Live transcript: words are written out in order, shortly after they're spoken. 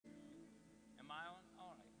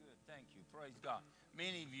God.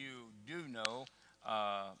 Many of you do know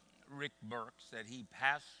Rick Burks, that he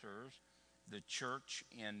pastors the church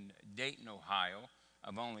in Dayton, Ohio,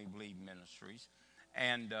 of Only Believe Ministries.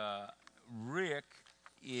 And Rick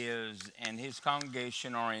and his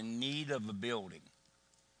congregation are in need of a building.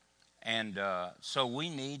 And so we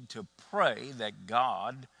need to pray that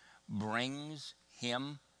God brings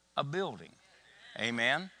him a building.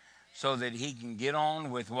 Amen. So that he can get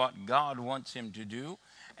on with what God wants him to do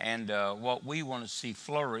and what we want to see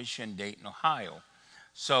flourish in Dayton, Ohio.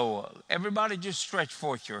 So everybody just stretch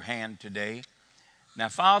forth your hand today. Now,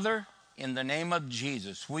 Father, in the name of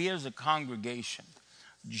Jesus, we as a congregation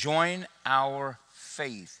join our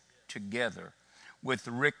faith together with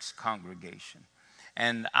Rick's congregation.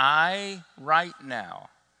 And I, right now,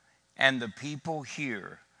 and the people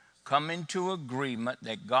here come into agreement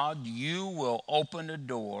that, God, you will open a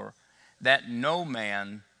door that no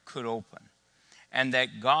man could open. And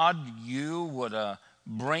that, God, you would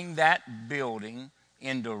bring that building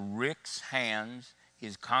into Rick's hands,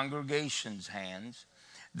 his congregation's hands.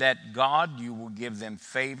 That, God, you will give them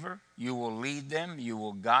favor, you will lead them, you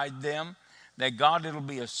will guide them. That, God, it'll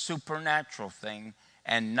be a supernatural thing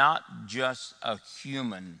and not just a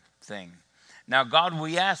human thing. Now, God,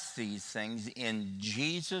 we ask these things in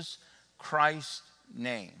Jesus Christ's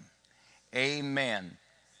name. Amen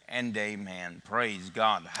and amen. Praise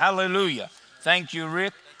God. Hallelujah. Thank you,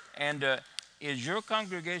 Rick. And is your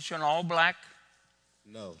congregation all black?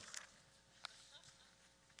 No.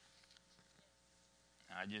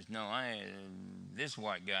 I just know this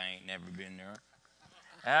white guy ain't never been there.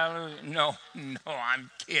 Hallelujah. No,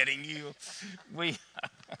 I'm kidding you. We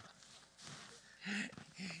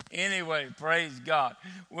Anyway, praise God.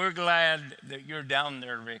 We're glad that you're down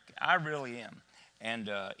there, Rick. I really am.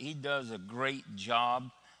 And he does a great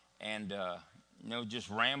job and,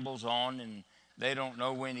 just rambles on, and they don't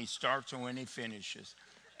know when he starts or when he finishes.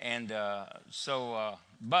 And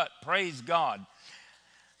but praise God.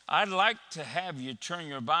 I'd like to have you turn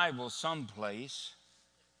your Bible someplace.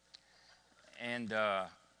 And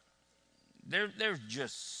there's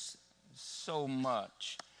just so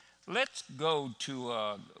much. Let's go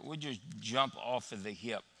to, we'll just jump off of the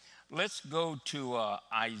hip. Let's go to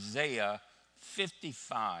Isaiah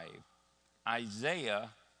 55.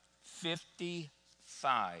 Isaiah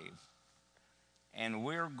 55. And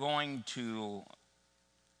we're going to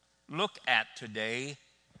look at today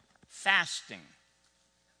fasting.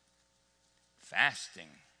 Fasting.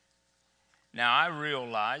 Now, I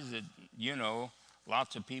realize that,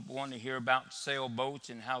 lots of people want to hear about sailboats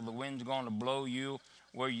and how the wind's going to blow you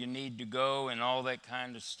where you need to go and all that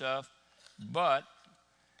kind of stuff. But,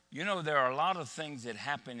 there are a lot of things that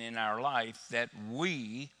happen in our life that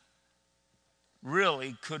we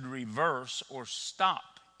really could reverse or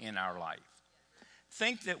stop in our life.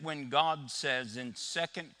 Think that when God says in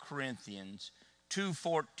 2 Corinthians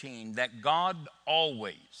 2:14 that God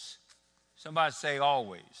always, somebody say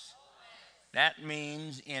always. That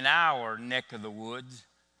means in our neck of the woods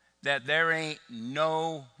that there ain't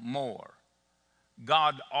no more.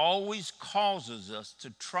 God always causes us to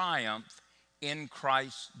triumph in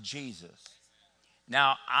Christ Jesus.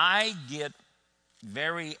 Now, I get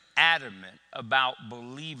very adamant about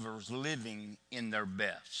believers living in their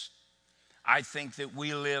best. I think that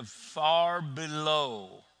we live far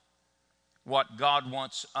below what God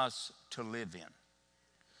wants us to live in.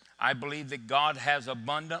 I believe that God has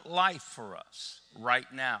abundant life for us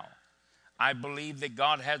right now. I believe that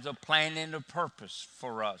God has a plan and a purpose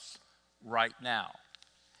for us right now.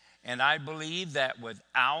 And I believe that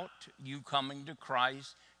without you coming to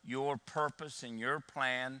Christ, your purpose and your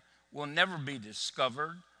plan will never be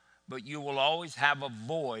discovered, but you will always have a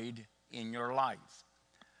void in your life.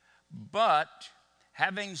 But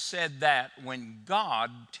having said that, when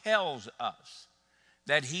God tells us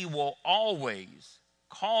that he will always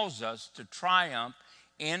cause us to triumph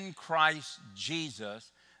in Christ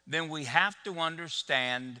Jesus, then we have to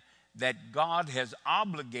understand that God has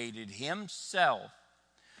obligated himself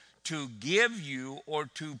to give you or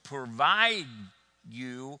to provide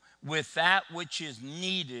you with that which is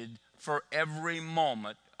needed for every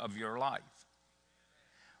moment of your life.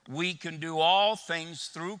 We can do all things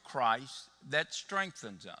through Christ that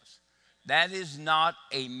strengthens us. That is not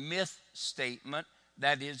a myth statement,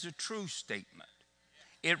 that is a true statement.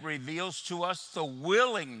 It reveals to us the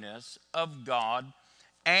willingness of God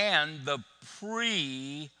and the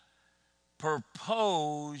pre-proposed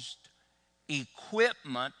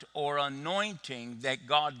equipment or anointing that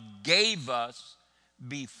God gave us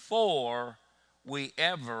before we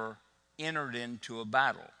ever entered into a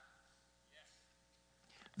battle.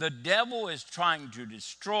 The devil is trying to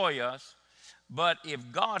destroy us, But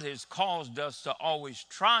if God has caused us to always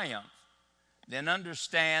triumph, then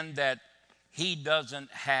understand that he doesn't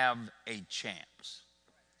have a chance.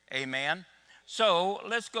 Amen? So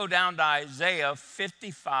let's go down to Isaiah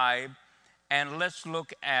 55 and let's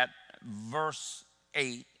look at verse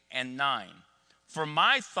 8 and 9. For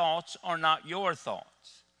my thoughts are not your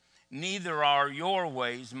thoughts, neither are your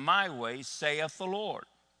ways my ways, saith the Lord.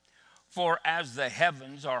 For as the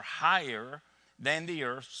heavens are higher than the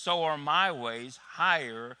earth, so are my ways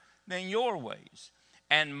higher than your ways,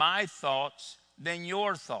 and my thoughts than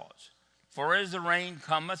your thoughts. For as the rain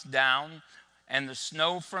cometh down, and the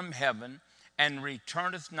snow from heaven, and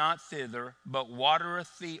returneth not thither, but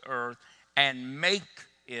watereth the earth, and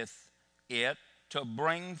maketh it to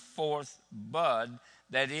bring forth bud,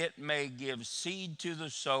 that it may give seed to the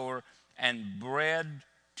sower, and bread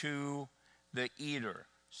to the eater.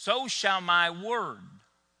 So shall my word,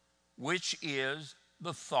 which is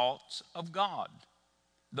the thoughts of God.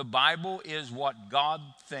 The Bible is what God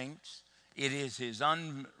thinks. It is his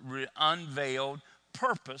unveiled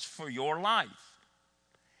purpose for your life.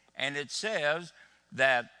 And it says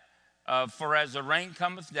that, for as the rain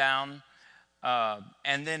cometh down,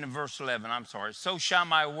 and then in verse 11, so shall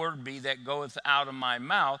my word be that goeth out of my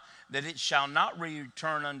mouth, that it shall not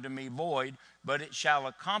return unto me void, but it shall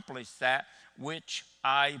accomplish that which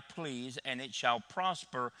I please, and it shall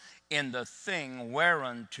prosper in the thing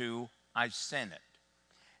whereunto I sent it.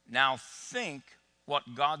 Now think what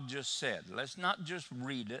God just said. Let's not just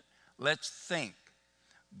read it. Let's think.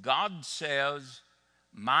 God says,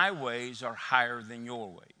 my ways are higher than your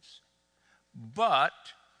ways. But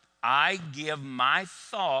I give my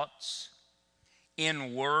thoughts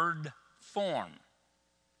in word form.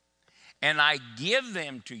 And I give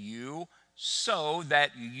them to you so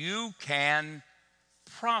that you can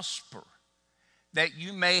prosper, that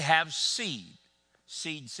you may have seed.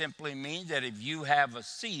 Seed simply means that if you have a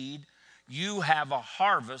seed, you have a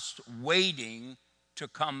harvest waiting to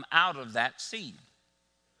come out of that seed.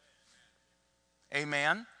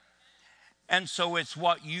 Amen? And so it's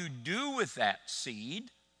what you do with that seed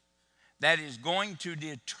that is going to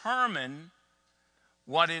determine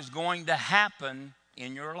what is going to happen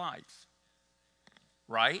in your life.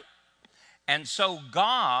 Right? And so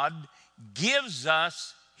God gives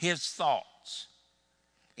us his thoughts.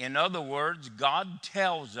 In other words, God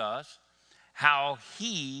tells us how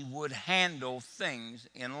he would handle things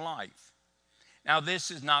in life. Now,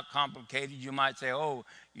 this is not complicated. You might say, oh,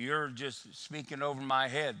 you're just speaking over my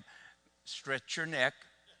head. Stretch your neck.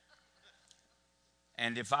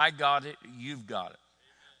 And if I got it, you've got it.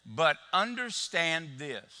 But understand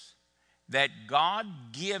this, that God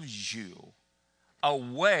gives you a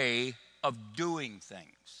way of doing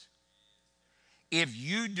things. If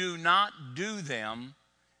you do not do them,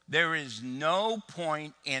 there is no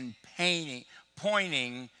point in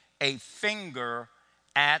pointing a finger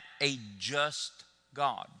at a just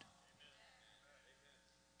God.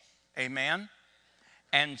 Amen?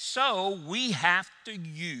 And so we have to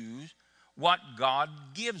use what God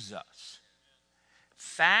gives us.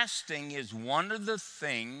 Fasting is one of the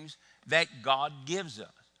things that God gives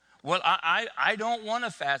us. Well, I don't want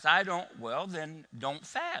to fast. Well, then don't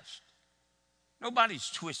fast. Nobody's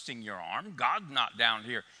twisting your arm. God's not down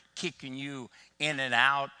here kicking you in and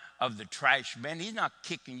out of the trash bin. He's not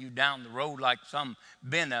kicking you down the road like some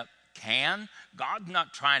bin-up can. God's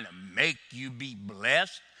not trying to make you be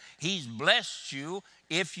blessed. He's blessed you.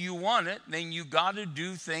 If you want it, then you got to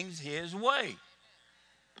do things his way.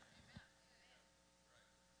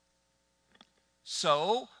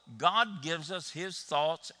 So God gives us his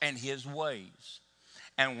thoughts and his ways.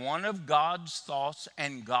 And one of God's thoughts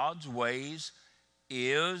and God's ways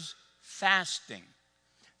is fasting.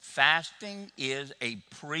 Fasting is a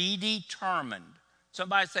predetermined.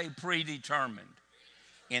 Somebody say predetermined.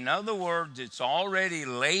 In other words, it's already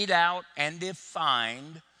laid out and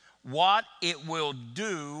defined what it will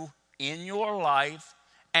do in your life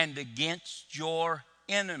and against your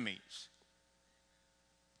enemies.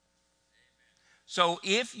 So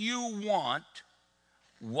if you want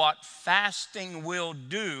what fasting will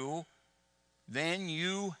do, then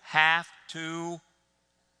you have to,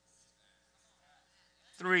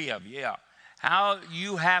 three of you, yeah. How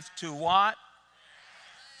you have to what?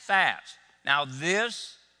 Fast. Now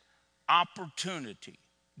this opportunity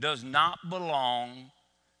does not belong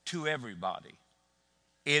to everybody.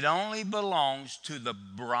 It only belongs to the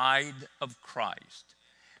bride of Christ.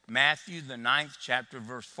 Matthew, the 9th chapter,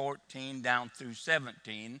 verse 14 down through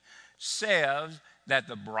 17, says that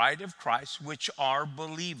the bride of Christ, which are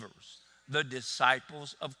believers, the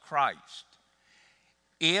disciples of Christ,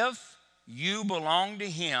 if you belong to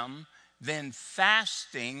him, then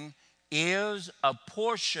fasting is a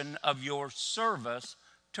portion of your service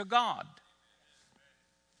to God.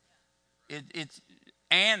 It's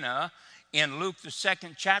Anna in Luke, the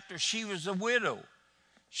 2nd chapter, she was a widow.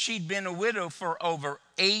 She'd been a widow for over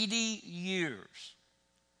 80 years.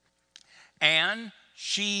 And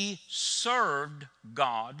she served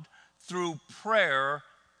God through prayer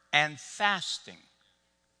and fasting.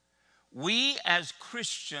 We as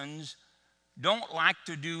Christians don't like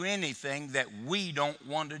to do anything that we don't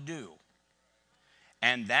want to do.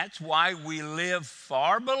 And that's why we live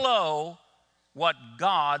far below what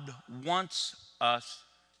God wants us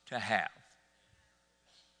to have.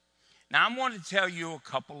 Now, I'm going to tell you a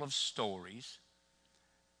couple of stories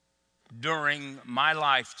during my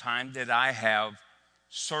lifetime that I have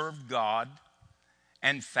served God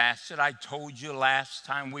and fasted. I told you last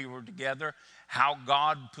time we were together how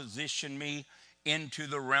God positioned me into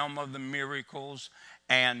the realm of the miracles,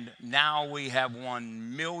 and now we have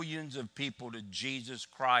won millions of people to Jesus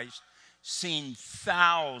Christ, seen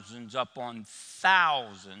thousands upon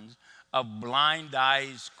thousands of blind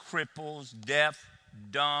eyes, cripples, deaf,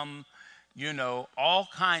 dumb, all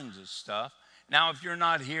kinds of stuff. Now, if you're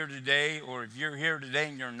not here today, or if you're here today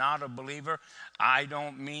and you're not a believer, I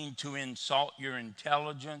don't mean to insult your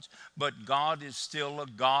intelligence, but God is still a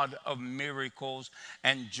God of miracles.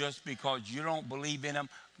 And just because you don't believe in Him,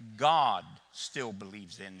 God still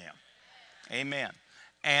believes in them. Amen.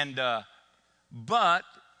 And but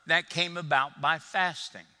that came about by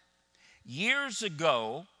fasting. Years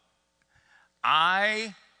ago,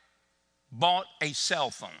 I bought a cell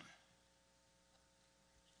phone.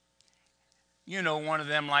 One of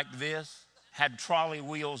them like this, had trolley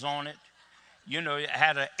wheels on it. It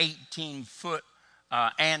had an 18-foot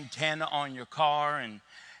antenna on your car.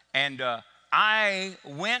 And I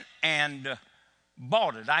went and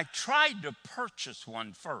bought it. I tried to purchase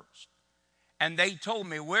one first. And they told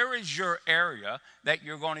me, where is your area that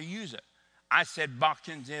you're going to use it? I said,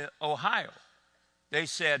 Buckins, Ohio. They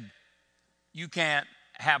said, you can't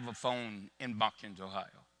have a phone in Buckins, Ohio.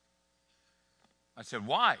 I said,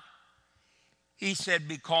 why? He said,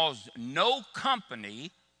 because no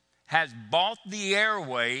company has bought the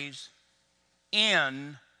airways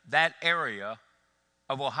in that area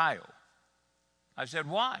of Ohio. I said,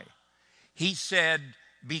 why? He said,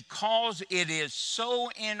 because it is so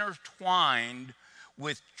intertwined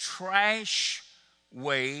with trash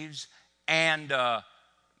waves and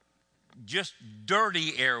just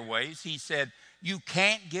dirty airways. He said, you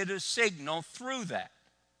can't get a signal through that.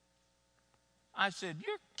 I said,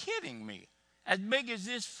 you're kidding me. As big as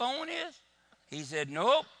this phone is? He said,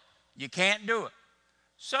 nope, you can't do it.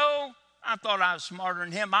 So I thought I was smarter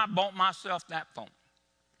than him. I bought myself that phone.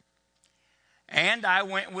 And I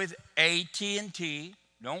went with AT&T.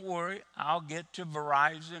 Don't worry, I'll get to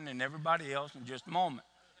Verizon and everybody else in just a moment.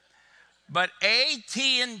 But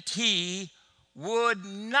AT&T would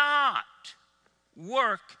not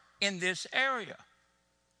work in this area.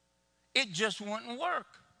 It just wouldn't work.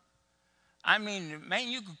 I mean, man,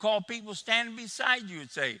 you could call people standing beside you and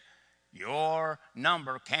say, your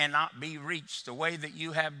number cannot be reached the way that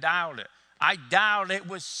you have dialed it. I dialed it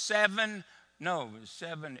with 7,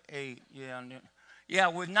 8,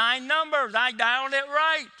 with 9 numbers. I dialed it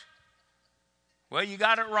right. Well, you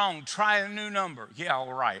got it wrong. Try a new number. Yeah,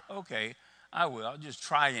 all right. Okay, I will. I'll just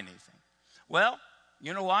try anything. Well,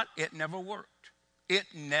 you know what? It never worked. It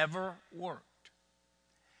never worked.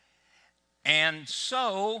 And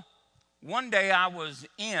so one day I was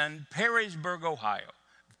in Perrysburg, Ohio.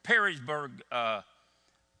 Perrysburg,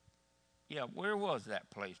 where was that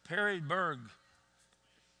place? Perrysburg.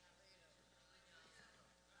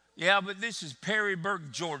 Yeah, but this is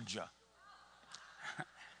Perrysburg, Georgia.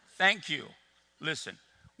 Thank you. Listen,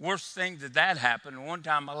 worst thing that happened, one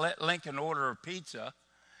time I let Lincoln order a pizza,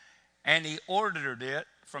 and he ordered it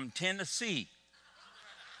from Tennessee.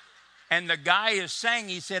 And the guy is saying,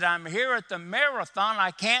 he said, I'm here at the marathon.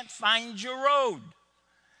 I can't find your road.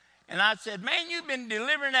 And I said, man, you've been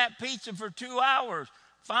delivering that pizza for 2 hours.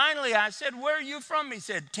 Finally, I said, where are you from? He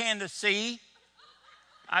said, Tennessee.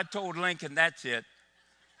 I told Lincoln, that's it.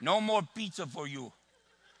 No more pizza for you.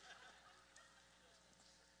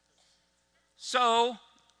 So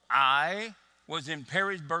I was in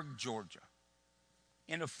Perrysburg, Georgia,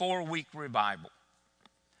 in a 4-week revival.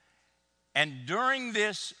 And during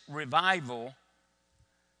this revival,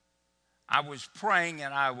 I was praying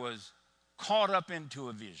and I was caught up into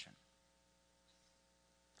a vision.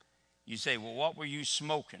 You say, well, what were you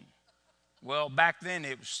smoking? Well, back then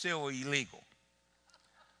it was still illegal.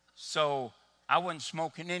 So I wasn't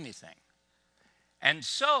smoking anything. And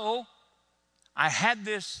so I had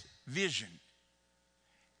this vision.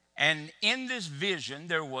 And in this vision,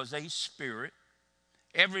 there was a spirit.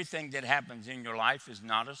 Everything that happens in your life is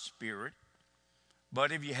not a spirit.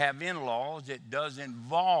 But if you have in-laws, it does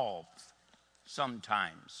involve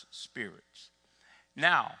sometimes spirits.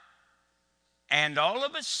 Now, and all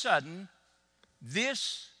of a sudden,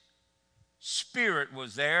 this spirit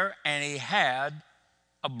was there, and he had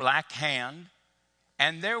a black hand,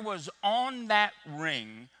 and there was on that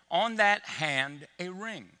ring, on that hand, a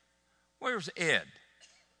ring. Where's Ed?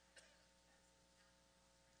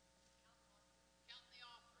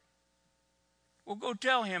 Well, go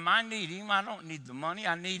tell him I need him. I don't need the money.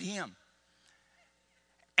 I need him.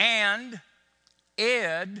 And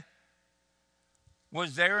Ed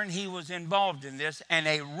was there, and he was involved in this, and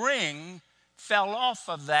a ring fell off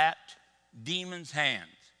of that demon's hands.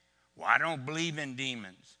 Well, I don't believe in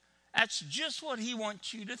demons. That's just what he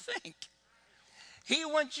wants you to think. He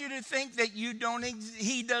wants you to think that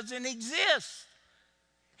he doesn't exist.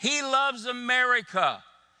 He loves America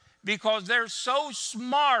because they're so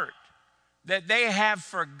smart that they have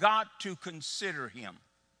forgot to consider him.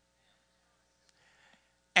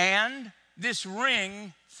 And this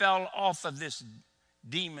ring fell off of this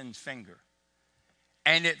demon's finger.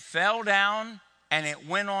 And it fell down and it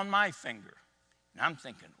went on my finger. And I'm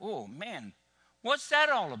thinking, oh man, what's that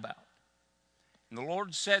all about? And the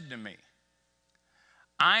Lord said to me,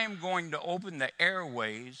 I am going to open the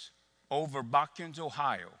airways over Buckins,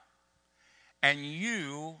 Ohio. And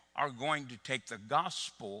you are going to take the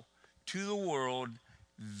gospel to the world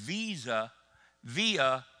via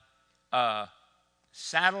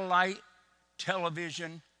satellite,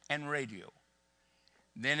 television, and radio.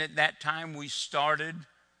 Then at that time we started,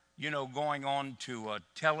 going on to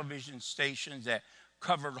television stations that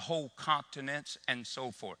covered whole continents and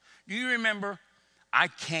so forth. Do you remember I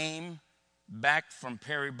came back from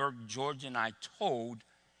Perrysburg, Georgia, and I told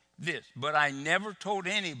this, but I never told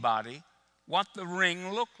anybody what the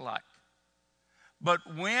ring looked like. But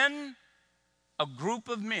when a group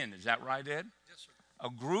of men, is that right, Ed? Yes, sir. A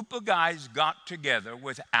group of guys got together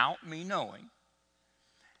without me knowing,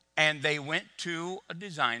 and they went to a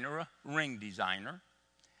designer, a ring designer,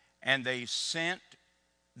 and they sent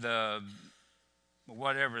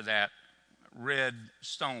whatever that red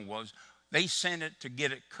stone was, they sent it to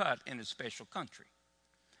get it cut in a special country.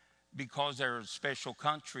 Because there are special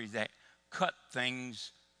countries that cut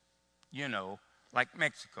things, like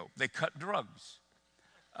Mexico. They cut drugs.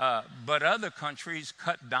 But other countries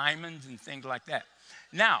cut diamonds and things like that.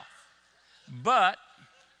 Now, but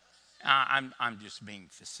I'm just being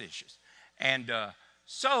facetious. And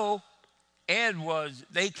so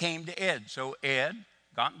they came to Ed. So Ed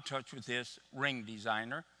got in touch with this ring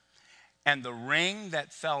designer. And the ring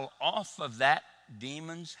that fell off of that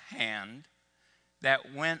demon's hand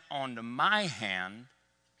that went onto my hand,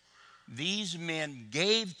 these men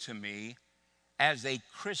gave to me as a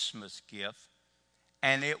Christmas gift.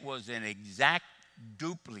 And it was an exact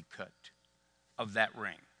duplicate of that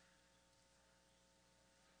ring.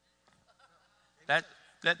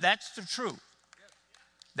 That's the truth.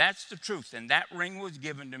 That's the truth. And that ring was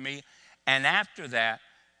given to me. And after that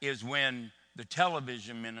is when the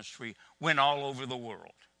television ministry went all over the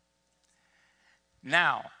world.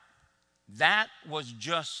 Now, that was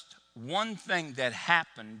just one thing that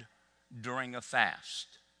happened during a fast.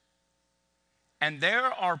 And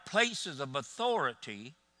there are places of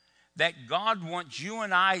authority that God wants you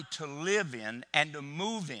and I to live in and to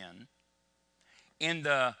move in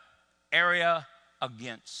the area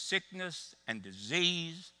against sickness and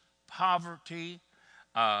disease, poverty,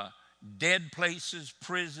 dead places,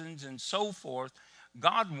 prisons, and so forth.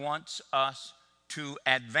 God wants us to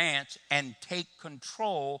advance and take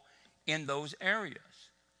control in those areas.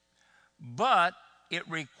 But it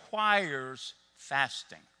requires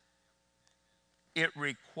fasting. It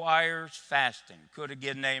requires fasting. Could I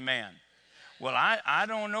get an amen? Well, I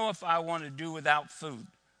don't know if I want to do without food.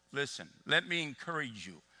 Listen, let me encourage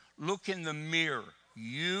you. Look in the mirror.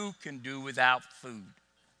 You can do without food.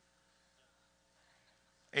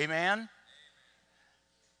 Amen?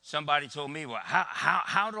 Somebody told me, well,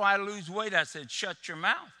 how do I lose weight? I said, shut your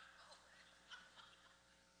mouth.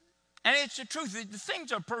 And it's the truth. The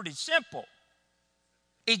things are pretty simple.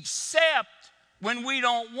 Except when we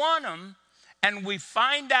don't want them and we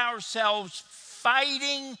find ourselves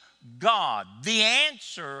fighting God, the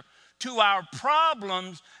answer to our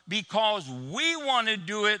problems, because we want to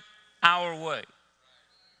do it our way.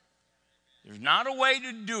 There's not a way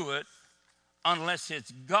to do it unless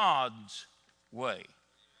it's God's way.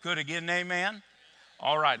 Could I get an amen?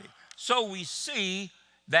 All righty. So we see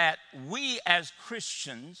that we as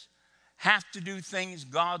Christians have to do things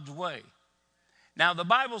God's way. Now, the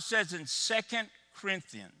Bible says in 2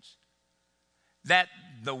 Corinthians that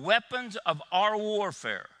the weapons of our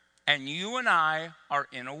warfare, and you and I are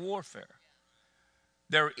in a warfare.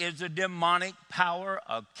 There is a demonic power,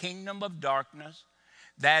 a kingdom of darkness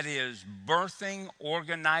that is birthing,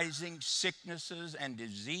 organizing sicknesses and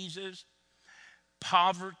diseases,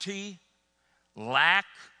 poverty, lack,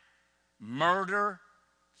 murder,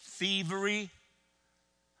 thievery,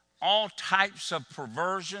 all types of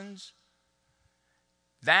perversions.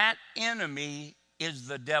 That enemy is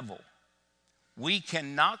the devil. We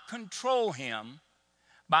cannot control him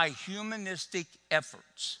by humanistic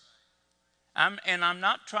efforts. I'm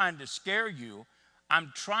not trying to scare you.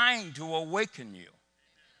 I'm trying to awaken you.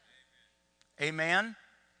 Amen?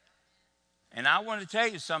 And I want to tell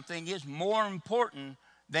you something. It's more important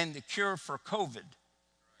than the cure for COVID.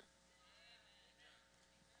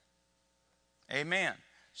 Amen.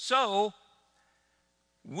 So,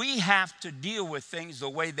 we have to deal with things the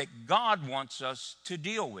way that God wants us to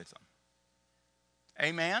deal with them.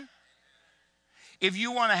 Amen? If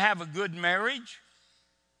you want to have a good marriage,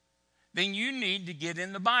 then you need to get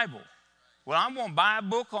in the Bible. Well, I'm going to buy a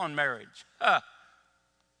book on marriage.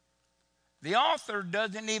 The author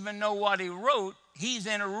doesn't even know what he wrote. He's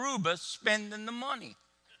in Aruba spending the money.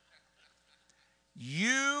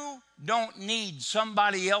 You don't need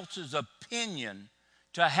somebody else's opinion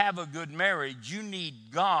to have a good marriage. You need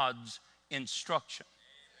God's instruction.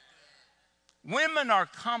 Women are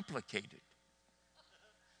complicated.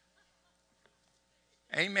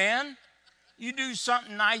 Amen? You do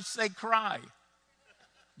something nice, they cry.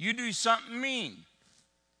 You do something mean,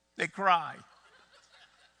 they cry.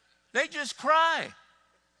 They just cry.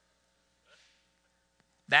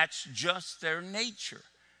 That's just their nature.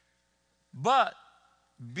 But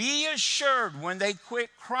be assured when they quit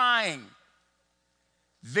crying,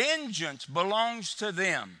 vengeance belongs to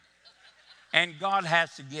them, and God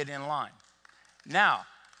has to get in line. Now,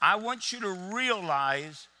 I want you to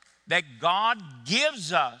realize that God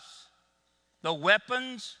gives us the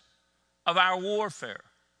weapons of our warfare.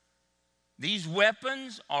 These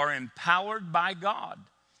weapons are empowered by God.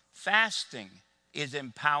 Fasting is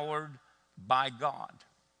empowered by God.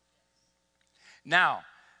 Now,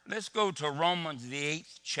 let's go to Romans, the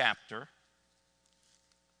 8th chapter.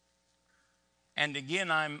 And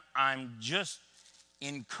again, I'm just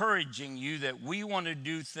encouraging you that we want to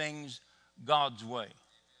do things God's way.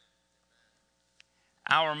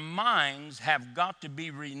 Our minds have got to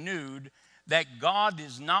be renewed that God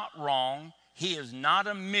is not wrong, He is not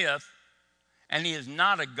a myth, and He is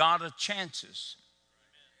not a God of chances.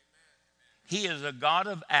 He is a God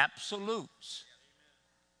of absolutes.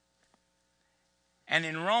 And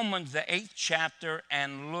in Romans, the 8th chapter,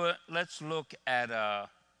 and let's look at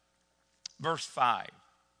verse 5.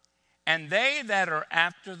 And they that are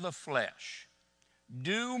after the flesh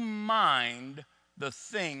do mind the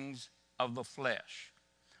things of the flesh,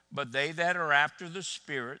 but they that are after the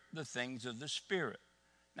Spirit, the things of the Spirit.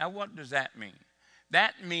 Now, what does that mean?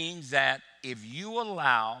 That means that if you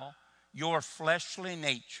allow your fleshly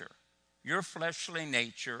nature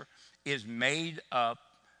is made up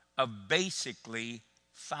of basically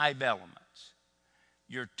 5 elements: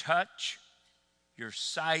 your touch, your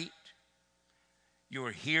sight,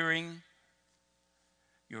 your hearing,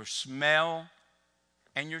 your smell,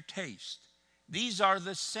 and your taste. These are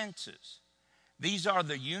the senses. These are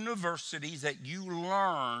the universities that you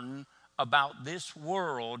learn about this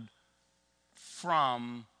world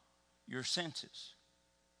from your senses.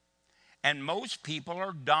 And most people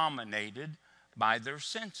are dominated by their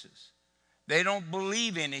senses. They don't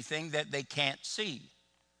believe anything that they can't see.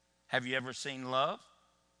 Have you ever seen love?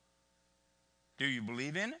 Do you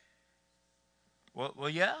believe in it? Well,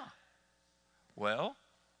 yeah. Well,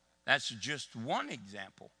 that's just one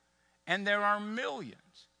example. And there are millions.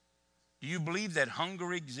 Do you believe that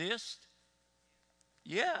hunger exists?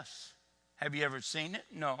 Yes. Have you ever seen it?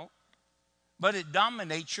 No. But it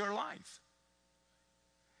dominates your life.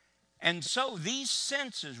 And so these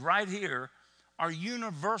senses right here are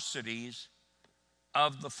universities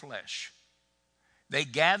of the flesh. They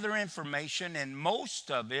gather information, and most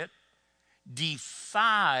of it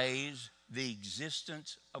defies the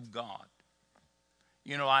existence of God.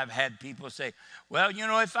 You know, I've had people say, well, you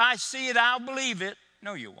know, if I see it, I'll believe it.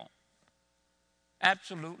 No, you won't.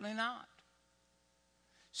 Absolutely not.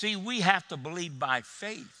 See, we have to believe by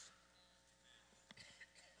faith.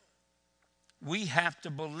 We have to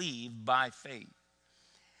believe by faith.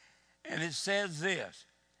 And it says this,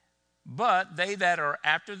 but they that are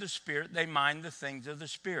after the Spirit, they mind the things of the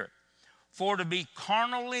Spirit. For to be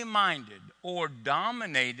carnally minded or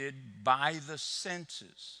dominated by the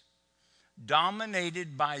senses,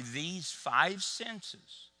 dominated by these 5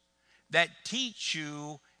 senses, that teach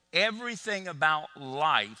you everything about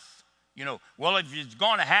life. You know, well, if it's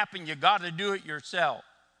going to happen, you got to do it yourself.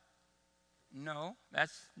 No,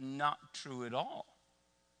 that's not true at all.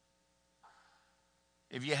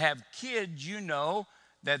 If you have kids, you know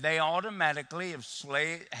that they automatically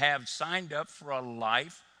have signed up for a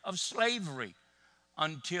life of slavery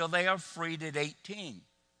until they are freed at 18.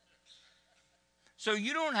 So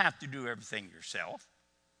you don't have to do everything yourself.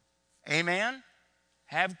 Amen?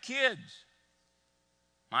 Have kids.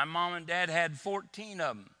 My mom and dad had 14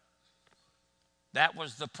 of them. That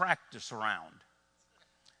was the practice round.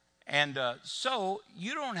 And so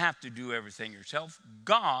you don't have to do everything yourself.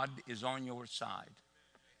 God is on your side.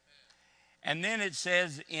 And then it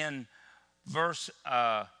says in verse,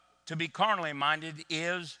 to be carnally minded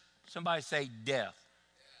is, somebody say, death.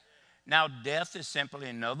 Now, death is simply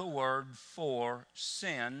another word for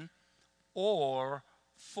sin or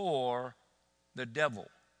for the devil.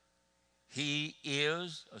 He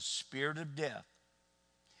is a spirit of death.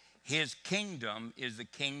 His kingdom is the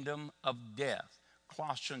kingdom of death.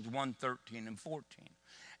 Colossians 1:13 and 14.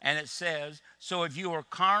 And it says, so if you are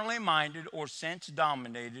carnally minded or sense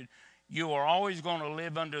dominated, you are always going to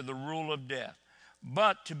live under the rule of death.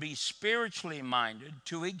 But to be spiritually minded,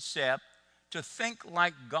 to accept, to think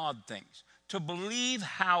like God thinks, to believe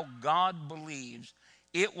how God believes,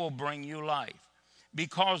 it will bring you life.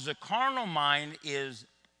 Because the carnal mind is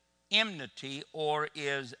enmity or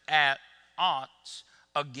is at odds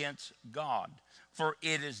against God. For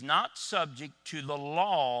it is not subject to the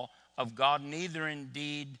law of God, neither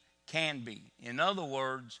indeed can be. In other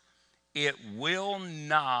words, it will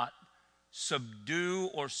not subdue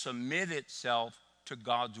or submit itself to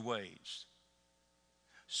God's ways.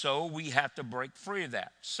 So we have to break free of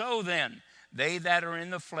that. So then, they that are in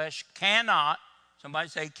the flesh cannot, somebody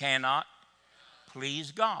say cannot,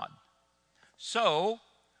 please God. So,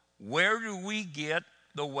 where do we get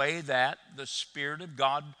the way that the Spirit of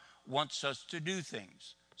God wants us to do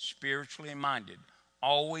things? Spiritually minded.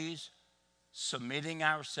 Always submitting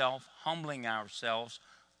ourselves, humbling ourselves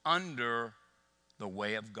under the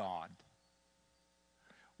way of God.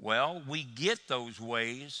 Well, we get those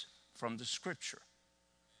ways from the Scripture.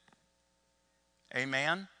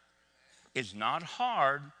 Amen? It's not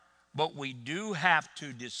hard, but we do have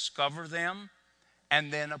to discover them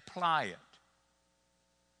and then apply it.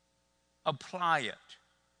 Apply it.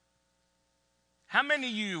 How many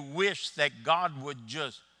of you wish that God would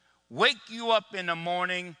just wake you up in the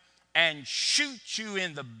morning and shoot you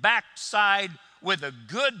in the backside with a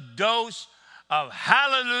good dose of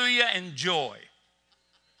hallelujah and joy?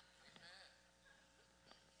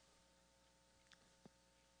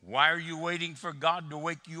 Why are you waiting for God to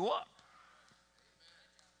wake you up?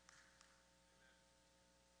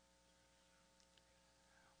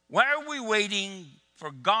 Why are we waiting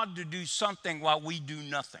for God to do something while we do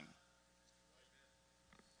nothing?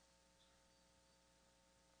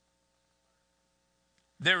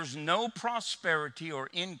 There's no prosperity or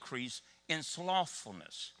increase in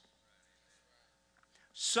slothfulness.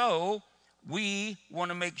 So we want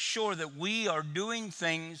to make sure that we are doing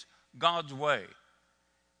things God's way.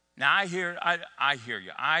 Now, I hear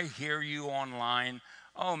you. I hear you online.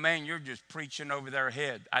 Oh, man, you're just preaching over their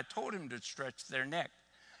head. I told him to stretch their neck.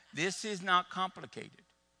 This is not complicated.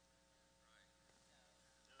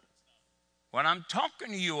 What I'm talking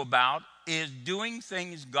to you about is doing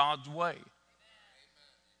things God's way.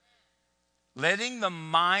 Letting the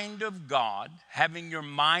mind of God, having your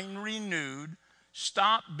mind renewed,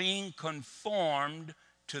 stop being conformed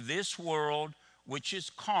to this world, which is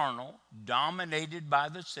carnal, dominated by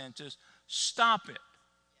the senses. Stop it.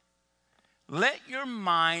 Let your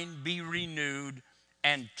mind be renewed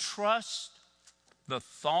and trust the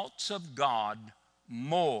thoughts of God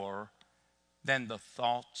more than the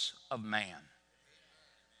thoughts of man.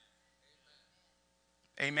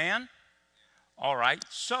 Amen? All right,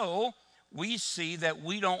 so we see that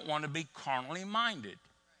we don't want to be carnally minded.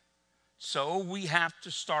 So we have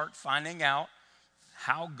to start finding out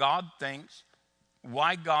how God thinks,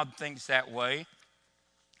 why God thinks that way,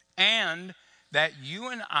 and that you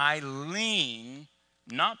and I lean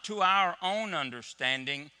not to our own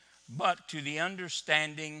understanding, but to the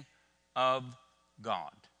understanding of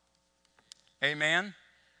God. Amen?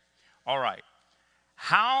 All right.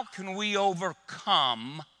 How can we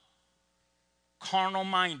overcome carnal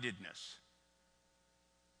mindedness?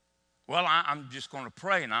 Well, I'm just going to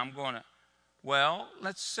pray and I'm going to, well,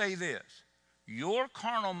 let's say this. Your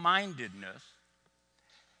carnal mindedness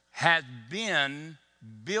has been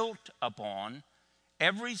built upon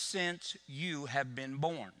ever since you have been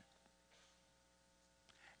born.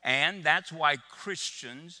 And that's why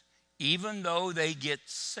Christians even though they get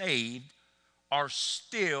saved, are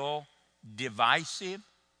still divisive,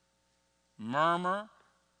 murmur,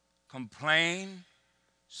 complain,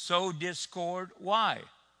 sow discord. Why?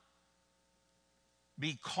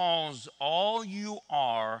 Because all you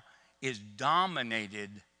are is dominated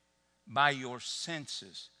by your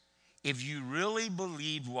senses. If you really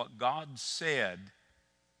believed what God said,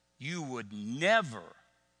 you would never,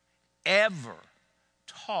 ever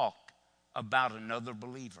talk about another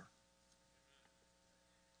believer.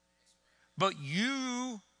 But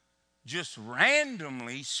you just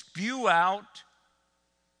randomly spew out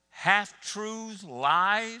half-truths,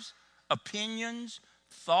 lies, opinions,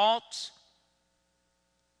 thoughts.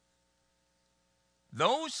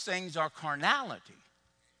 Those things are carnality.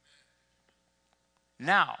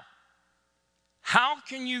 Now, how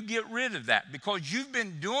can you get rid of that? Because you've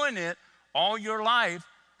been doing it all your life,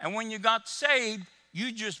 and when you got saved,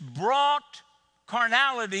 you just brought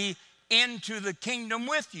carnality into the kingdom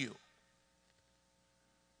with you.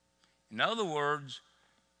 In other words,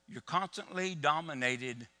 you're constantly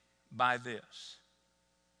dominated by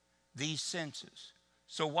these senses.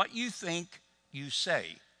 So what you think, you say.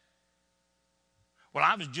 Well,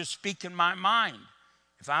 I was just speaking my mind.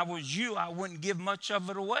 If I was you, I wouldn't give much of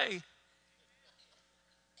it away.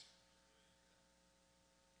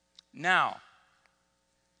 Now,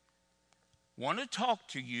 I want to talk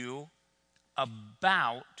to you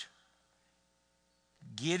about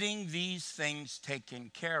getting these things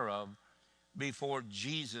taken care of before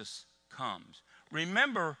Jesus comes.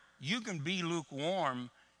 Remember, you can be lukewarm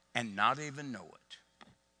and not even know it.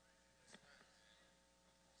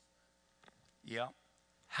 Yeah.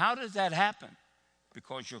 How does that happen?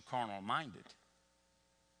 Because you're carnal minded.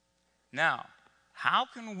 Now, how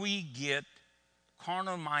can we get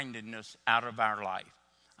carnal mindedness out of our life?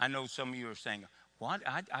 I know some of you are saying, what?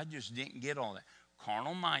 I just didn't get all that.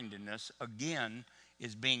 Carnal mindedness, again,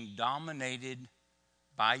 is being dominated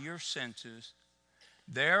by your senses.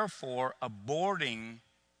 Therefore, aborting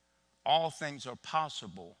all things are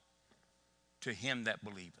possible to him that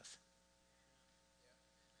believeth.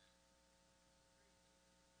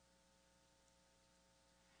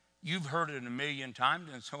 You've heard it a million times,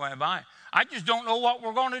 and so have I. I just don't know what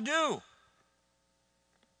we're going to do.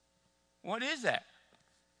 What is that?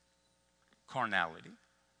 Carnality.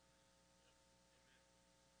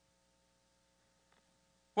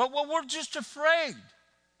 Well, we're just afraid.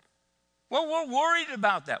 Well, we're worried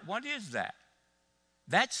about that. What is that?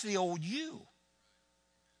 That's the old you.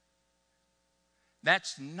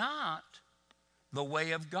 That's not the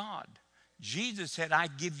way of God. Jesus said, I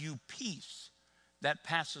give you peace that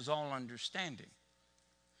passes all understanding.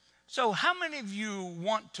 So how many of you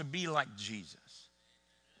want to be like Jesus?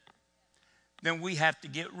 Then we have to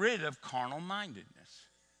get rid of carnal mindedness.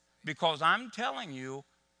 Because I'm telling you,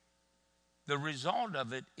 the result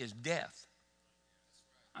of it is death.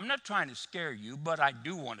 I'm not trying to scare you, but I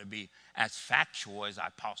do want to be as factual as I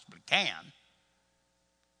possibly can.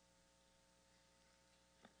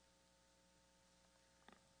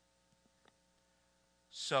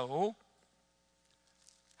 So,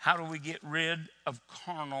 how do we get rid of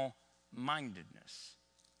carnal mindedness?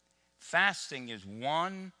 Fasting is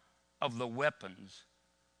one of the weapons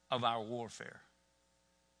of our warfare.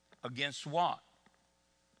 Against what?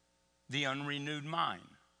 The unrenewed mind.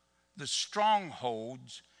 The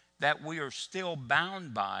strongholds that we are still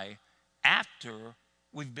bound by after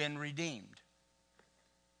we've been redeemed.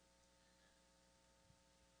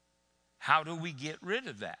 How do we get rid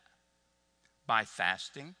of that? By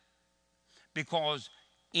fasting. Because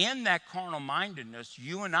in that carnal mindedness,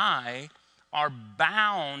 you and I are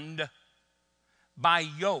bound by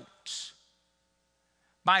yokes,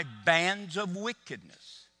 by bands of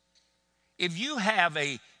wickedness. If you have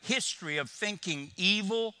a history of thinking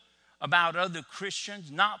evil about other Christians,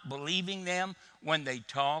 not believing them when they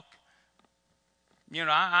talk, you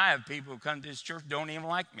know, I have people who come to this church don't even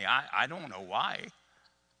like me. I don't know why.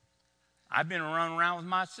 I've been running around with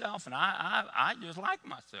myself, and I just like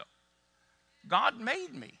myself. God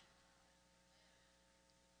made me.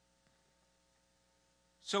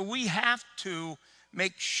 So we have to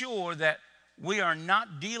make sure that we are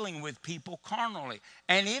not dealing with people carnally.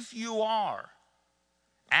 And if you are,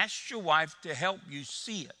 ask your wife to help you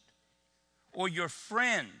see it, or your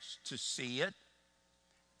friends to see it,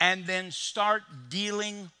 and then start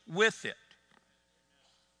dealing with it.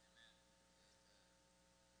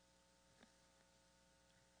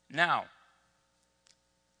 Now,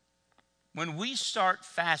 when we start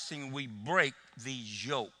fasting, we break these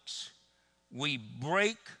yokes. We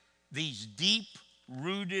break these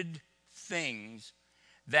deep-rooted things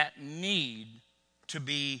that need to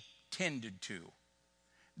be tended to.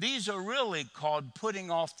 These are really called putting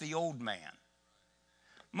off the old man.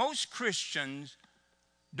 Most Christians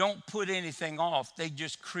don't put anything off. They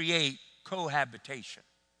just create cohabitation.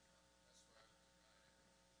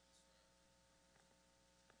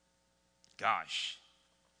 Gosh,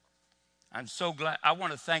 I'm so glad. I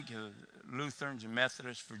want to thank you, Lutherans and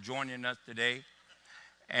Methodists, for joining us today.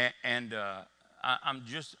 And I'm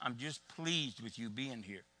just pleased with you being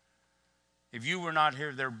here. If you were not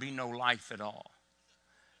here, there'd be no life at all.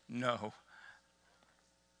 No.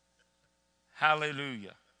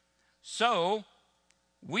 Hallelujah. So,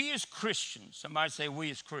 we as Christians, somebody say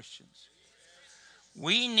we as Christians,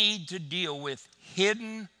 we need to deal with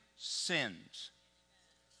hidden sins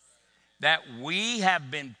that we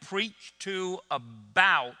have been preached to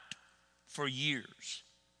about for years.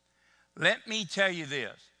 Let me tell you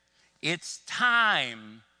this. It's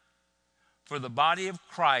time for the body of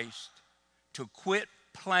Christ to quit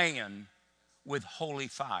playing with holy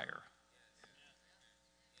fire.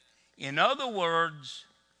 In other words,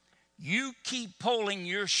 you keep pulling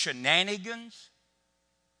your shenanigans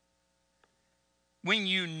when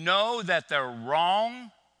you know that they're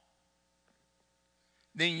wrong,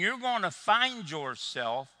 then you're going to find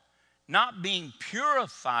yourself not being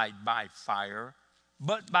purified by fire,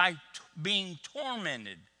 but by being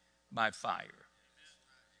tormented by fire.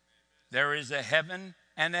 There is a heaven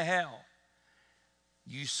and a hell.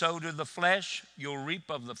 You sow to the flesh, you'll reap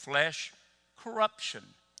of the flesh corruption,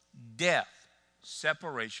 death,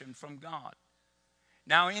 separation from God.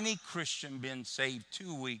 Now, any Christian been saved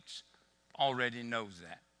 2 weeks already knows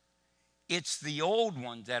that. It's the old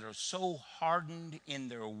ones that are so hardened in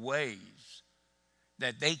their ways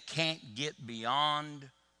that they can't get beyond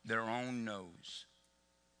their own nose.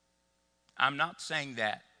 I'm not saying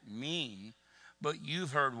that mean, but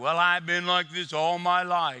you've heard, well, I've been like this all my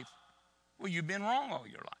life. Well, you've been wrong all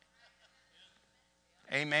your life.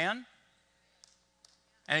 Amen?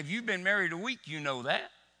 And if you've been married a week, you know that.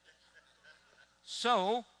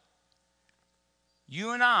 So, you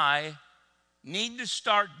and I need to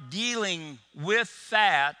start dealing with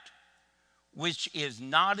that which is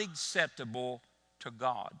not acceptable to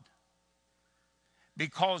God.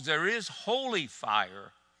 Because there is holy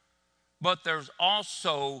fire, but there's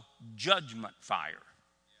also judgment fire.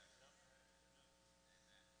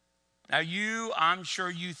 Now I'm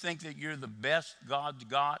sure you think that you're the best God's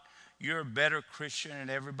got. You're a better Christian than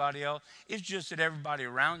everybody else. It's just that everybody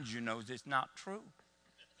around you knows it's not true.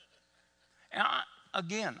 And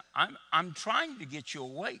I'm trying to get you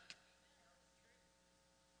awake.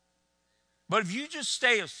 But if you just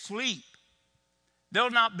stay asleep,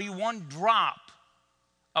 there'll not be one drop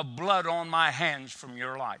of blood on my hands from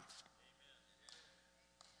your life.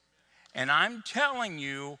 And I'm telling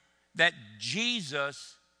you that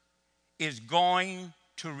Jesus is going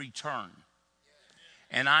to return.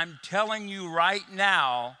 And I'm telling you right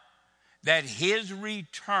now that his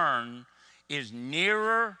return is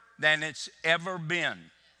nearer than it's ever been.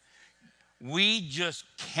 We just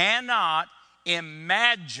cannot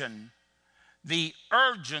imagine the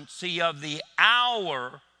urgency of the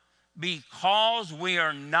hour because we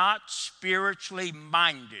are not spiritually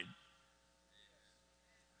minded.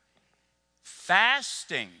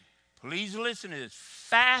 Fasting, please listen to this.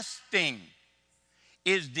 Fasting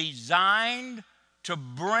is designed to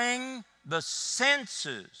bring the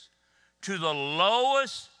senses to the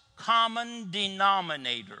lowest common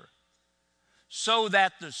denominator so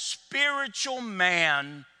that the spiritual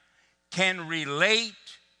man can relate,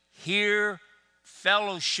 hear,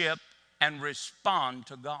 fellowship, and respond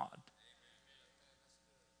to God.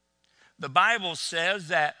 The Bible says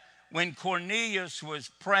that when Cornelius was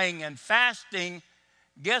praying and fasting,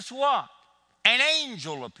 guess what? An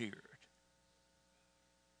angel appeared.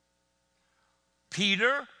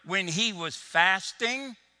 Peter, when he was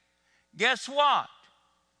fasting, guess what?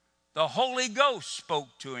 The Holy Ghost spoke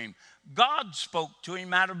to him. God spoke to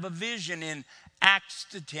him out of a vision in Acts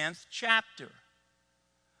the 10th chapter.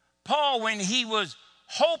 Paul, when he was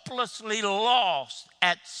hopelessly lost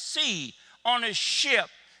at sea on a ship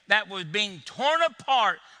that was being torn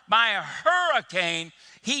apart by a hurricane,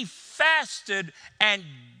 he fasted and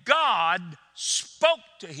God spoke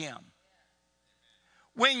to him.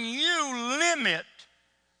 When you limit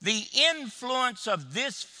the influence of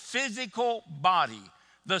this physical body,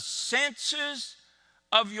 the senses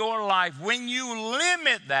of your life, when you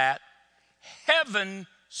limit that, heaven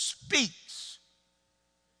speaks.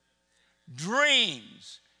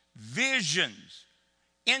 Dreams, visions,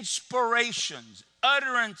 inspirations,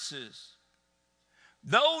 utterances,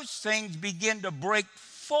 those things begin to break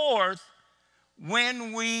forth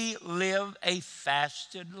when we live a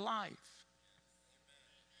fasted life.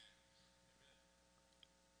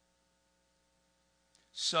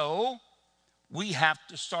 So we have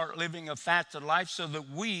to start living a fasted life so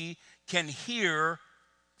that we can hear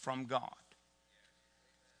from God.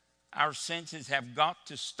 Our senses have got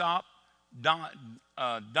to stop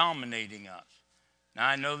dominating us. Now,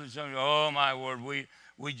 I know there's some, oh, my word, we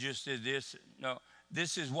just did this. No,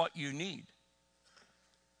 this is what you need.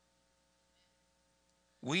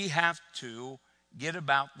 We have to get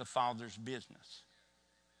about the Father's business.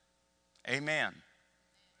 Amen.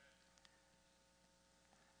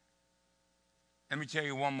 Let me tell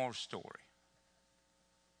you one more story.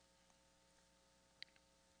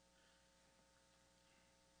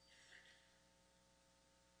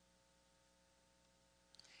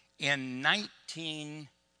 In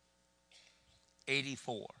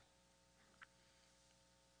 1984,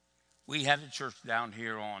 we had a church down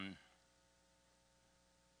here on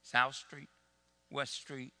South Street, West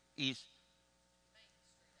Street, East,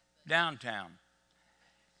 downtown.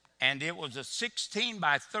 And it was a 16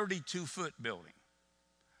 by 32 foot building.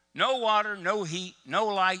 No water, no heat, no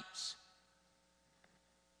lights,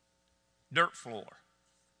 dirt floor.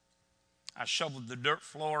 I shoveled the dirt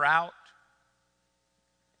floor out,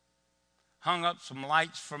 hung up some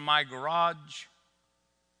lights from my garage.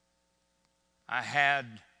 I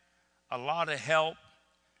had a lot of help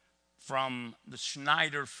from the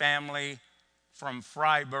Schneider family from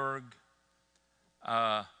Freiburg.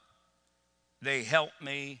 They helped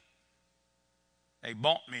me. They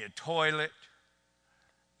bought me a toilet.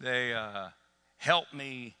 They helped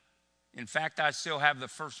me. In fact, I still have the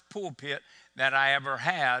first pulpit that I ever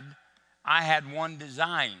had. I had one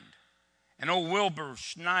designed. And old Wilbur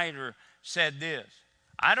Schneider said this,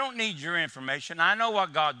 I don't need your information. I know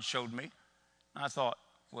what God showed me. I thought,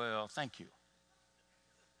 well, thank you.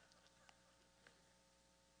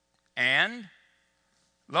 And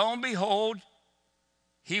lo and behold,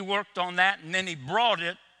 he worked on that and then he brought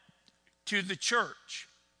it to the church.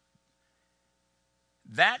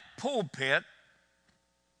 That pulpit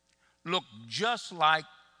looked just like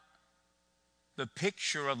the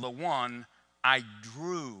picture of the one I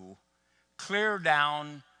drew clear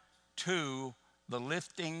down to the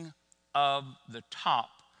lifting of the top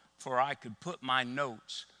for I could put my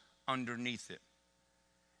notes underneath it.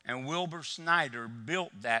 And Wilbur Schneider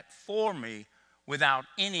built that for me without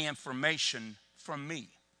any information from me.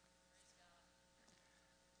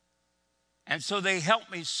 And so they helped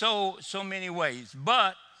me so many ways.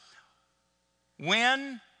 But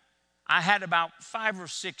when I had about 5 or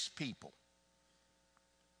 6 people,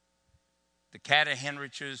 the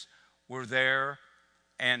Catahenriches were there,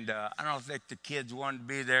 and I don't think the kids wanted to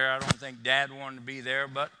be there. I don't think Dad wanted to be there,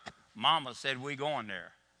 but Mama said, we going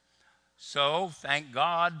there. So thank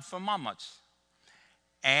God for mamas.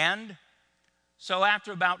 And so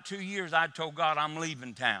after about 2 years, I told God, I'm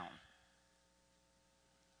leaving town.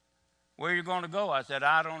 Where are you going to go? I said,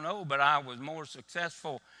 I don't know, but I was more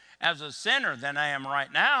successful as a sinner than I am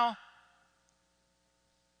right now.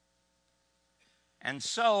 And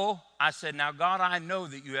so I said, now, God, I know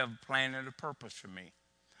that you have a plan and a purpose for me.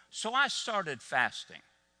 So I started fasting.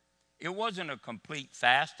 It wasn't a complete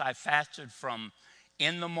fast. I fasted from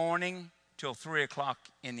in the morning till 3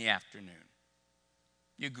 o'clock in the afternoon.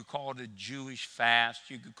 You could call it a Jewish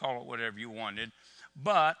fast. You could call it whatever you wanted.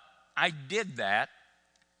 But I did that.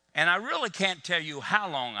 And I really can't tell you how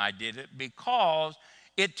long I did it because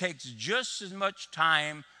it takes just as much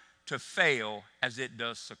time to fail as it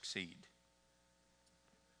does succeed.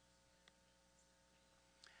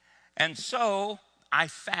 And so I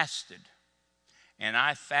fasted, and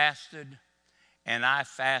I fasted, and I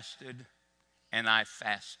fasted, and I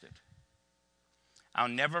fasted. I'll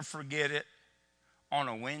never forget it. On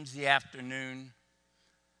a Wednesday afternoon,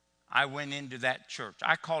 I went into that church.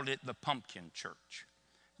 I called it the Pumpkin Church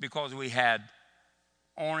because we had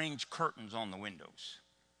orange curtains on the windows.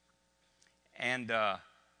 And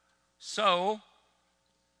so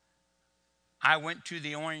I went to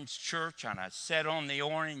the orange church and I sat on the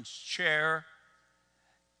orange chair.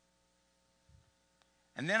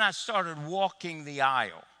 And then I started walking the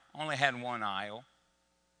aisle. Only had one aisle.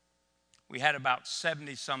 We had about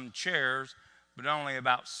 70-some chairs, but only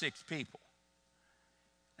about 6 people.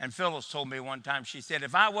 And Phyllis told me one time, she said,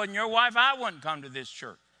 if I wasn't your wife, I wouldn't come to this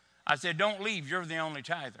church. I said, don't leave, you're the only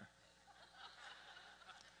tither.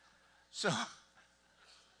 So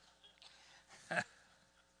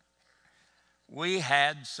we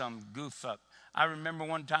had some goof up. I remember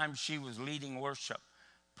one time she was leading worship,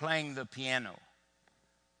 playing the piano.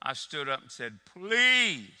 I stood up and said,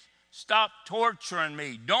 please stop torturing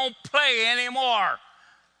me. Don't play anymore.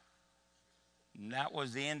 And that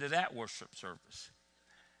was the end of that worship service.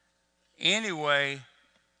 Anyway,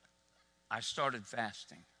 I started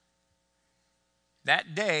fasting.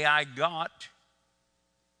 That day I got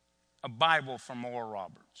a Bible from Oral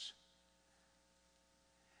Roberts.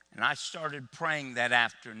 And I started praying that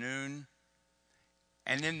afternoon.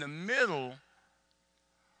 And in the middle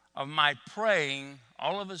of my praying,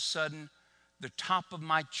 all of a sudden, the top of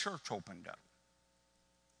my church opened up.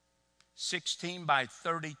 16 by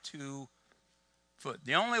 32 foot.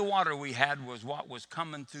 The only water we had was what was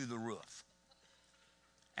coming through the roof.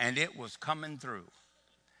 And it was coming through.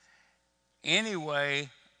 Anyway,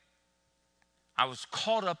 I was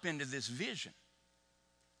caught up into this vision.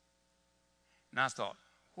 And I thought,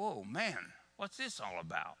 whoa, man, what's this all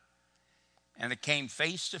about? And I came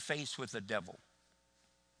face to face with the devil.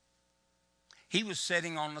 He was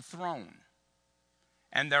sitting on the throne.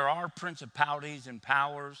 And there are principalities and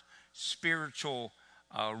powers, spiritual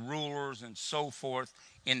rulers and so forth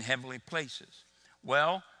in heavenly places.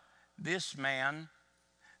 Well, this man,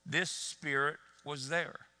 this spirit was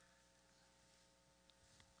there.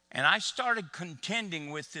 And I started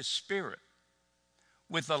contending with this spirit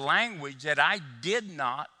with a language that I did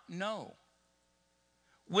not know,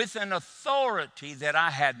 with an authority that I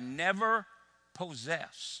had never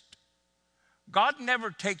possessed. God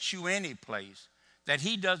never takes you any place that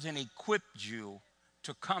he doesn't equip you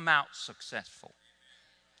to come out successful.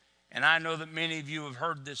 And I know that many of you have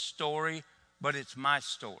heard this story, but it's my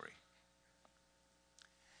story.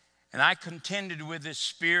 And I contended with this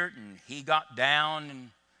spirit, and he got down, and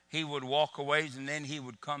he would walk away, and then he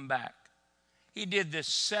would come back. He did this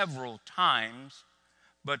several times,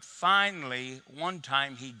 but finally, one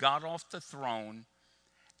time he got off the throne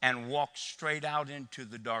and walked straight out into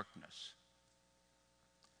the darkness.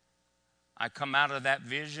 I come out of that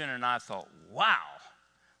vision and I thought, wow,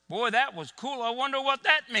 boy, that was cool. I wonder what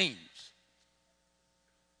that means.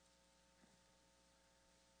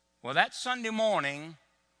 Well, that Sunday morning,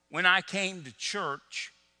 when I came to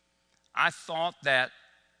church, I thought that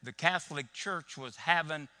the Catholic Church was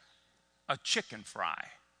having a chicken fry.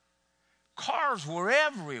 Cars were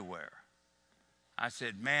everywhere. I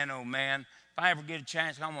said, man, oh man, if I ever get a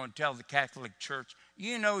chance, I'm going to tell the Catholic Church,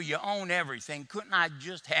 you know you own everything. Couldn't I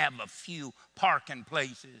just have a few parking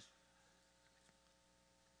places?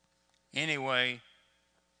 Anyway,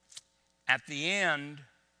 at the end,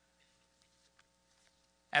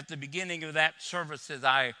 at the beginning of that service, as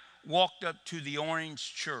I walked up to the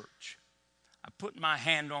Orange Church, I put my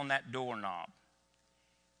hand on that doorknob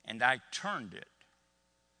and I turned it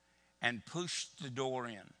and pushed the door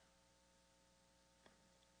in.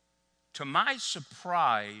 To my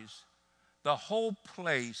surprise, the whole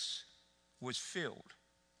place was filled.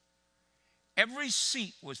 Every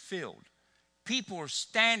seat was filled. People were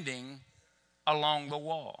standing along the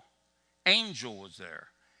wall. Angel was there.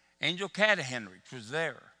 Angel Catahenrich was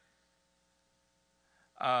there.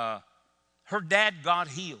 Her dad got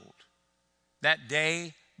healed that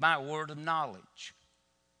day by a word of knowledge.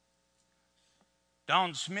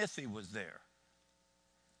 Don Smithy was there.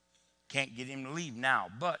 Can't get him to leave now,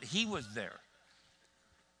 but he was there.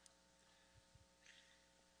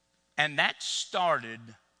 And that started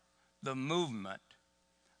the movement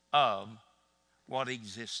of what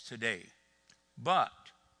exists today. But,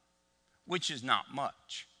 which is not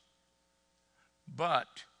much.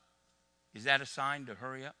 But, is that a sign to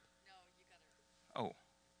hurry up? No, you got to. Oh.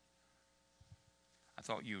 I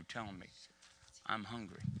thought you were telling me. I'm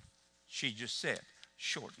hungry. She just said,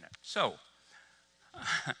 shorten it. So,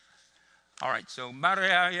 all right, so,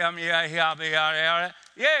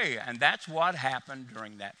 yay, and that's what happened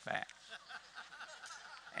during that fast.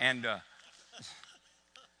 And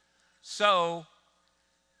so,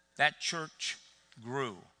 that church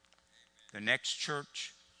grew. The next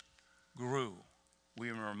church grew. We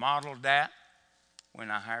remodeled that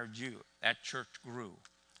when I hired you. That church grew.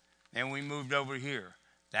 Then we moved over here.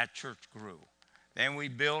 That church grew. Then we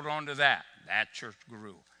built onto that. That church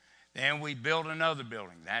grew. Then we built another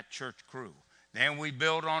building. That church grew. Then we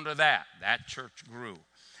built onto that. That church grew.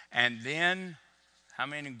 And then, how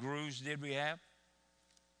many grews did we have?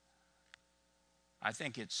 I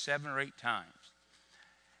think it's 7 or 8 times.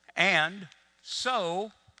 And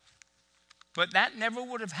so, but that never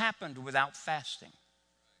would have happened without fasting.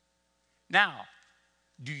 Now,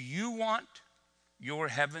 do you want your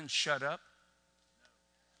heaven shut up?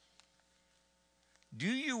 Do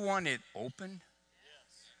you want it open?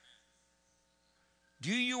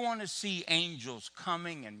 Do you want to see angels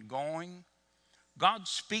coming and going? God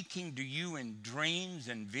speaking to you in dreams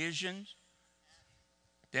and visions?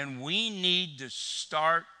 Then we need to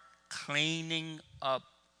start cleaning up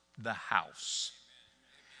the house.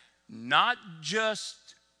 Not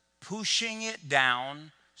just pushing it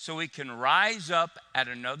down so it can rise up at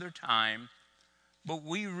another time, but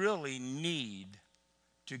we really need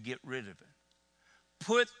to get rid of it.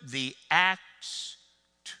 Put the axe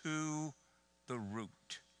to the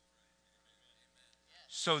root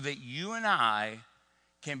so that you and I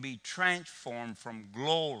can be transformed from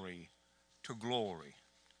glory to glory.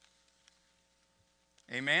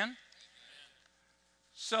 Amen?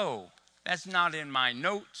 So, that's not in my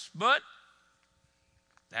notes, but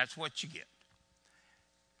that's what you get.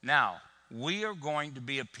 Now, we are going to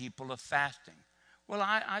be a people of fasting. Well,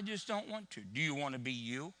 I just don't want to. Do you want to be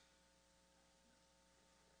you?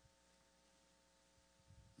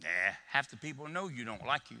 Nah, half the people know you don't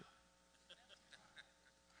like you.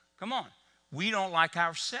 Come on. We don't like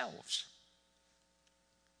ourselves.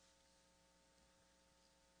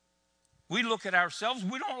 We look at ourselves,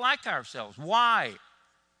 we don't like ourselves. Why?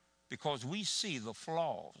 Because we see the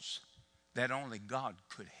flaws that only God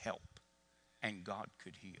could help and God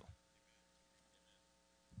could heal.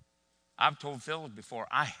 I've told Phyllis before,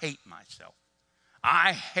 I hate myself.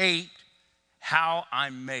 I hate how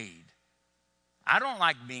I'm made. I don't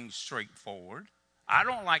like being straightforward. I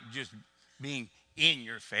don't like just being in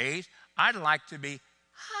your face. I'd like to be,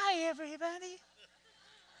 hi, everybody.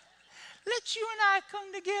 Let's you and I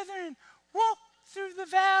come together and walk through the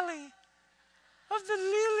valley of the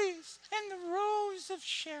lilies and the rose of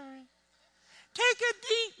Sharon. Take a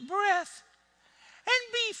deep breath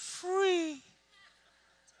and be free.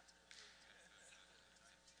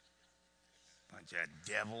 Bunch of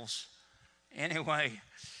devils. Anyway,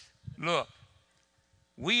 look,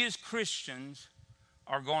 we as Christians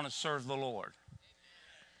are going to serve the Lord.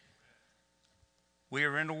 We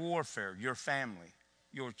are into warfare, your family,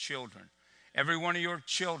 your children. Every one of your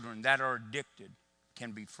children that are addicted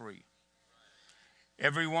can be free.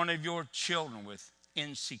 Every one of your children with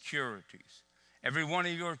insecurities. Every one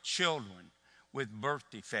of your children with birth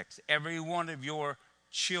defects. Every one of your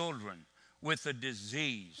children with a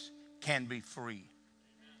disease can be free.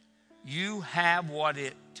 You have what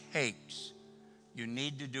it takes. You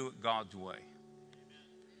need to do it God's way.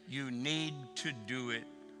 You need to do it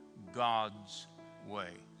God's way.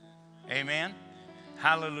 Amen?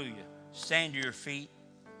 Hallelujah. Stand to your feet.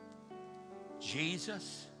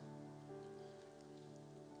 Jesus,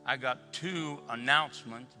 I got 2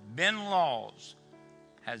 announcements. Ben Laws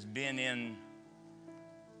has been in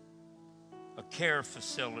a care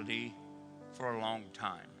facility for a long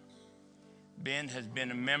time. Ben has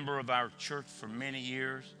been a member of our church for many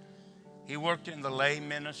years. He worked in the lay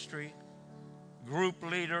ministry, group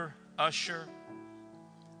leader, usher.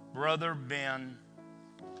 Brother Ben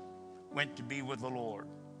went to be with the Lord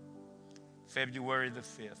February the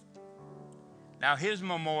 5th. Now, his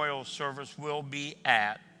memorial service will be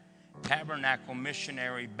at Tabernacle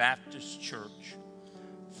Missionary Baptist Church,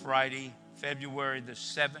 Friday, February the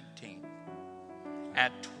 17th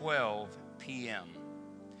at 12 p.m.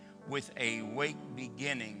 with a wake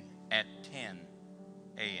beginning at 10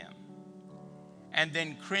 a.m. And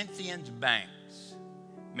then Corinthians Banks.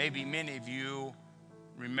 Maybe many of you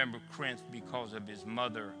remember Corinth because of his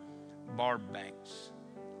mother, Barb Banks.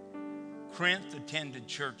 Corinth attended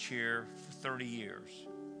church here for 30 years.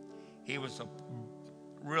 He was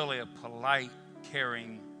really a polite,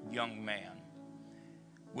 caring young man.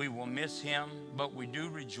 We will miss him, but we do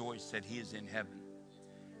rejoice that he is in heaven.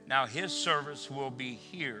 Now, his service will be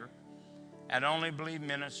here at Only Believe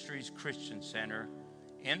Ministries Christian Center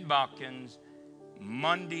in Botkins,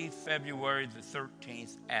 Monday, February the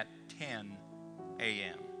 13th at 10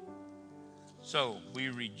 a.m. So we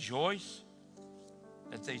rejoice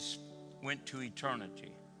that they went to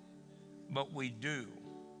eternity, but we do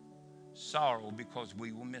sorrow because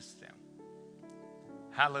we will miss them.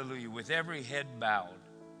 Hallelujah. With every head bowed.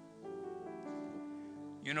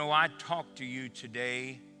 You know, I talked to you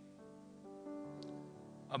today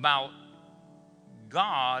about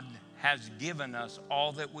God has given us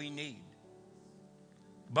all that we need.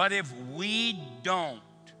 But if we don't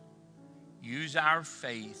use our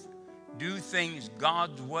faith, do things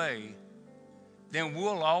God's way, then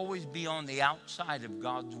we'll always be on the outside of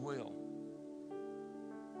God's will.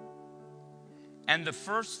 And the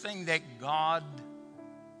first thing that God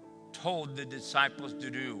told the disciples to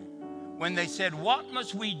do, when they said, "What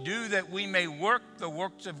must we do that we may work the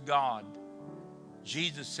works of God?"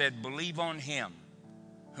 Jesus said, "Believe on him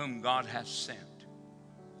whom God has sent."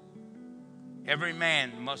 Every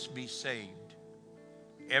man must be saved.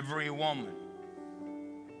 Every woman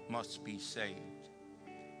must be saved.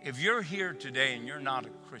 If you're here today and you're not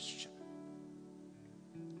a Christian,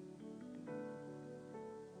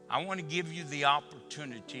 I want to give you the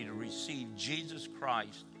opportunity to receive Jesus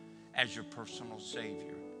Christ as your personal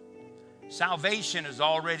Savior. Salvation has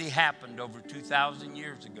already happened over 2,000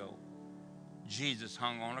 years ago. Jesus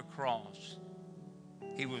hung on a cross.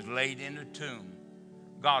 He was laid in a tomb.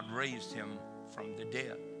 God raised him from the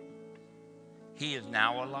dead. He is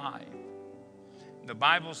now alive. The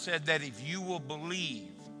Bible said that if you will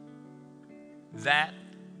believe that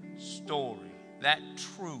story, that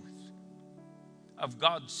truth of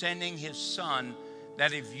God sending his Son,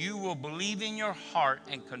 that if you will believe in your heart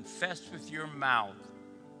and confess with your mouth,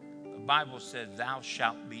 the Bible says thou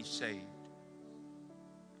shalt be saved.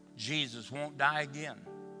 Jesus won't die again,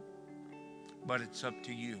 but it's up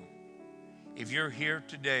to you. If you're here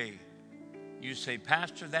today, you say,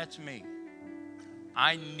 Pastor, that's me.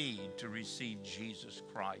 I need to receive Jesus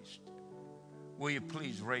Christ. Will you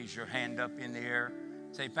please raise your hand up in the air?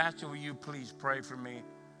 Say, Pastor, will you please pray for me?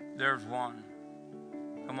 There's one.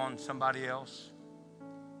 Come on, somebody else.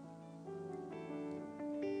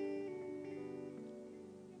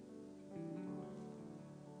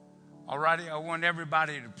 All righty, I want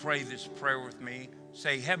everybody to pray this prayer with me.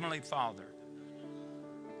 Say, Heavenly Father,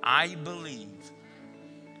 I believe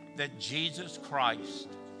that Jesus Christ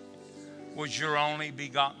was your only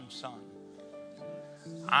begotten Son.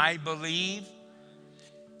 I believe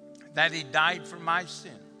that he died for my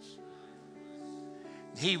sins.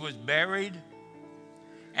 He was buried,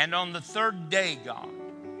 and on the third day, God,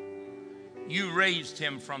 you raised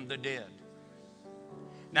him from the dead.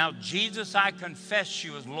 Now, Jesus, I confess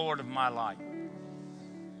you as Lord of my life.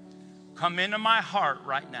 Come into my heart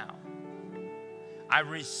right now. I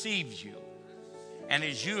receive you. And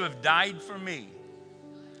as you have died for me,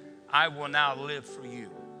 I will now live for you.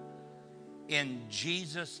 In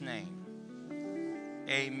Jesus' name,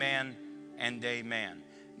 amen and amen.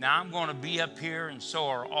 Now, I'm going to be up here, and so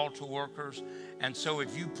are altar workers. And so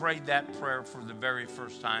if you prayed that prayer for the very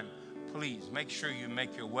first time, please make sure you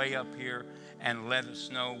make your way up here and let us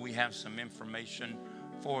know. We have some information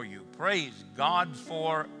for you. Praise God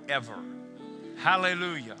forever.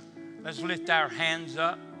 Hallelujah. Let's lift our hands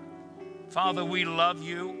up. Father, we love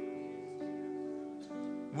you.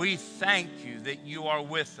 We thank you that you are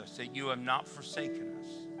with us, that you have not forsaken us.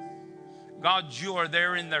 God, you are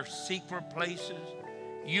there in their secret places.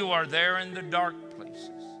 You are there in the dark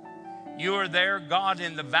places. You are there, God,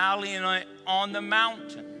 in the valley and on the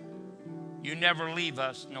mountain. You never leave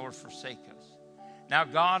us nor forsake us. Now,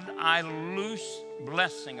 God, I loose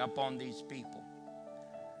blessing upon these people.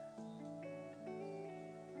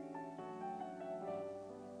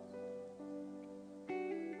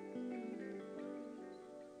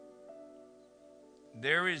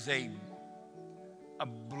 There is a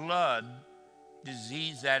blood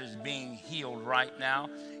disease that is being healed right now.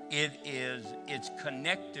 It's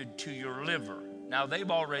connected to your liver. Now, they've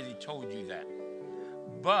already told you that.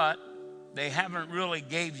 But they haven't really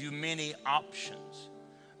gave you many options.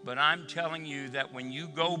 But I'm telling you that when you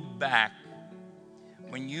go back,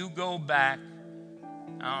 I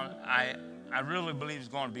really believe it's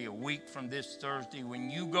going to be a week from this Thursday. When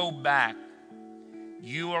you go back,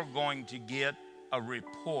 you are going to get a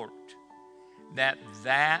report that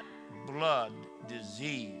blood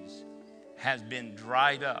disease has been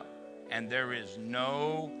dried up and there is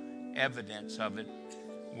no evidence of it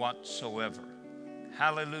whatsoever.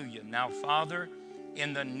 Hallelujah. Now, Father,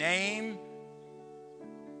 in the name,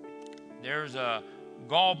 there's a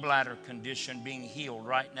gallbladder condition being healed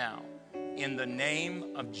right now in the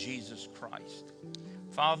name of Jesus Christ.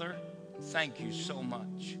 Father, thank you so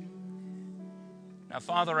much. Now,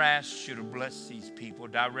 Father, I ask you to bless these people,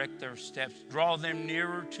 direct their steps, draw them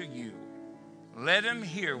nearer to you. Let them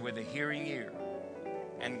hear with a hearing ear.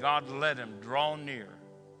 And God, let them draw near.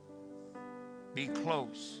 Be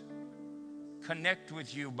close. Connect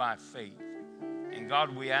with you by faith. And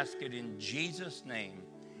God, we ask it in Jesus' name.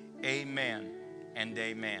 Amen and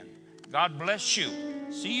amen. God bless you.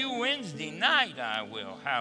 See you Wednesday night, I will.